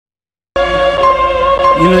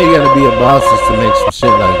You know you gotta be a boss just to make some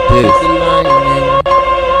shit like this.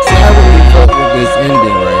 See, I really fuck with this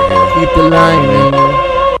ending right here. Keep the line, nigga.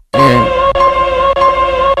 And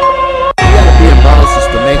you gotta be a boss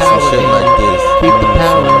just to make some shit like this. Keep the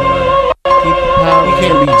power. Keep the power. You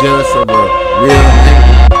can't be jealous of a real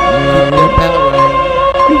nigga. You know what I mean?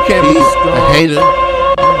 You can't be a hater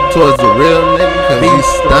towards a real nigga cause he's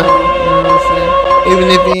stunned. You know what I'm saying?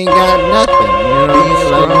 Even if he ain't got nothing, you know what I mean?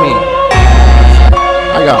 Like me.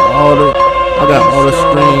 I got all the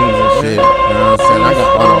streams and shit, you know what I'm saying? I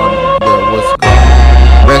got all the what's it called?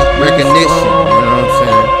 Recognition, you know what I'm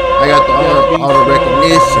saying? I got all the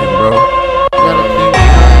recognition, bro. You know what I mean?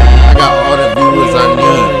 I got all the viewers I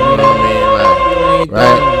need, you know what I mean? Like,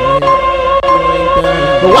 right?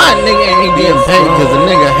 But why a nigga ain't getting paid? Cause a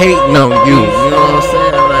nigga hating on you, you know what I'm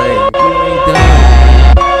saying? Like,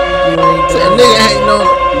 say a nigga hating on,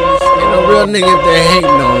 ain't no real nigga if they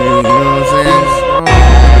hating on you, you know what I'm saying?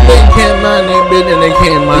 They can't mind their business, they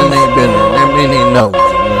can't mind their business. That mean they know, you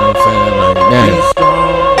know what I'm saying? Like, damn.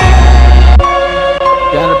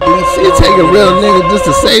 Gotta be strong. It take a real nigga just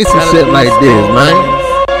to say some shit like this, man.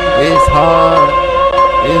 It's hard.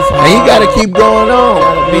 It's hard. And you gotta keep going on.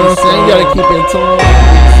 You know what I'm saying? You gotta keep in tune.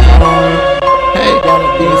 Hey, gotta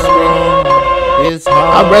be strong. It's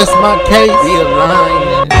hard. I rest my case. Be a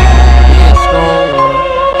lion. Be a strong one.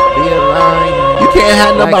 Be a lion. You can't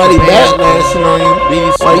have nobody backlashing on you. Be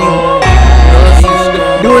strong. You know what I'm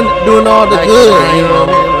saying? Doing all the good. You know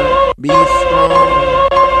what I mean? Be strong.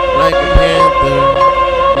 Like a panther.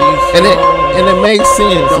 Be strong. And it makes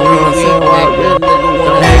sense. Don't you know what I'm saying? Why a real nigga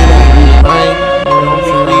wanna hate on you, man? Don't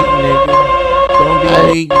be weak, nigga. Don't be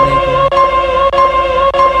weak, nigga.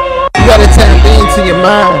 You gotta tap into your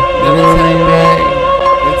mind. You know what I mean?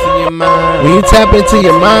 Into your mind. When you tap into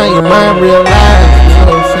your mind realizes. You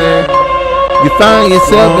know what I'm saying? You find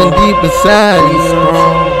yourself in deep inside. Be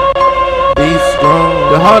strong. Be strong.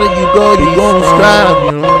 The harder you go, you gon' strive.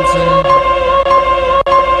 You know what I'm saying?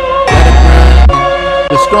 Gotta grind.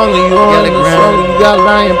 The stronger you are, the stronger you got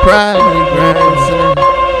lion pride. You know what I'm saying?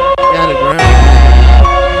 Gotta grind.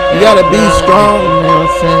 You gotta be strong. You know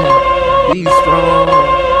what I'm saying? Be strong.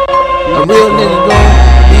 A real nigga gon'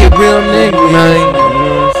 be a real nigga, man. You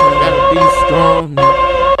know what I'm saying? Gotta be strong.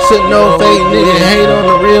 Shouldn't no fake nigga hate on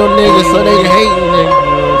the real nigga, so they hating nigga.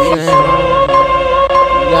 You know what I'm saying?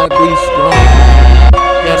 You gotta be strong.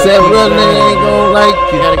 Say a real nigga ain't gon' like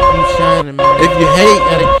you. Gotta keep shining, man. If you hate,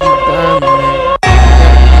 gotta keep diamond, man.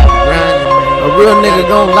 Gotta keep grinding, man. A real nigga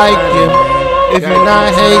gon' like you. If you're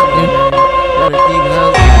not hating, gotta keep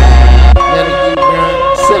hustling. Gotta keep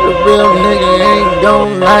grinding. Say the real nigga ain't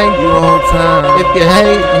gon' like you on time. If you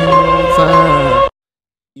hating on time.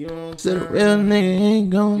 Say the real nigga ain't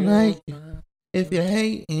gon' like you if you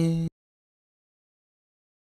hating.